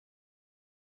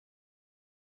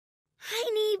Hi,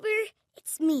 neighbor.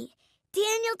 It's me,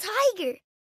 Daniel Tiger.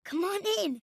 Come on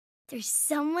in. There's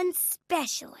someone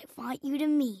special I want you to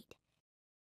meet.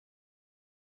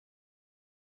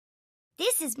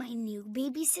 This is my new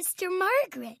baby sister,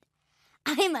 Margaret.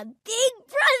 I'm a big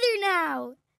brother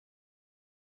now.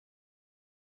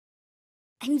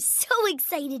 I'm so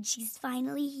excited she's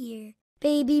finally here.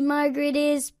 Baby Margaret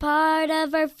is part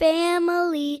of our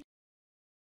family.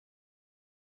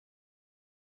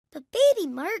 But baby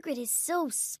Margaret is so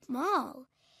small,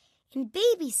 and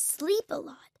babies sleep a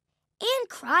lot and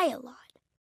cry a lot.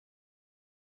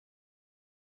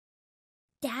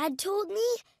 Dad told me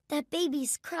that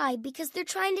babies cry because they're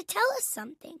trying to tell us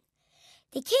something.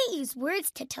 They can't use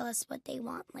words to tell us what they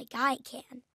want like I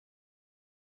can.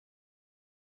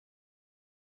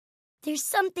 There's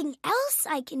something else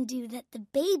I can do that the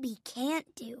baby can't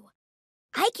do.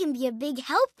 I can be a big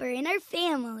helper in our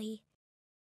family.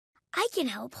 I can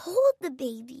help hold the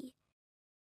baby.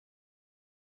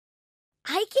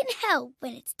 I can help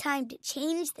when it's time to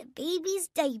change the baby's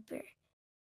diaper.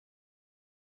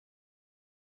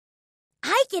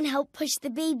 I can help push the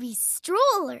baby's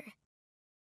stroller.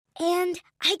 And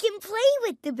I can play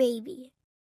with the baby.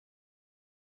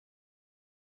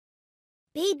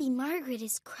 Baby Margaret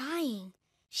is crying.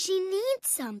 She needs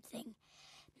something.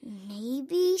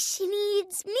 Maybe she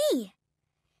needs me,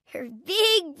 her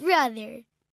big brother.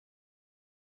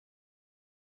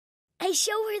 I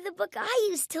show her the book I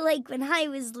used to like when I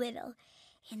was little,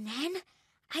 and then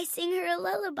I sing her a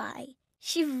lullaby.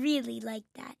 She really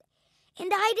liked that,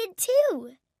 and I did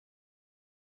too.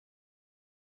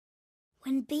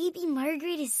 When baby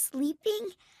Margaret is sleeping,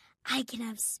 I can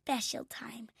have special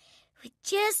time with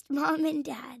just Mom and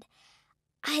Dad.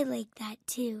 I like that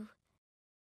too.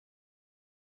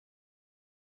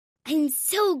 I'm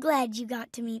so glad you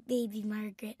got to meet baby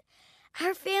Margaret.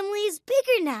 Our family is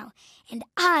bigger now, and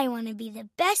I want to be the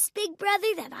best big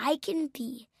brother that I can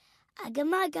be. Ugga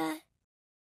mugga.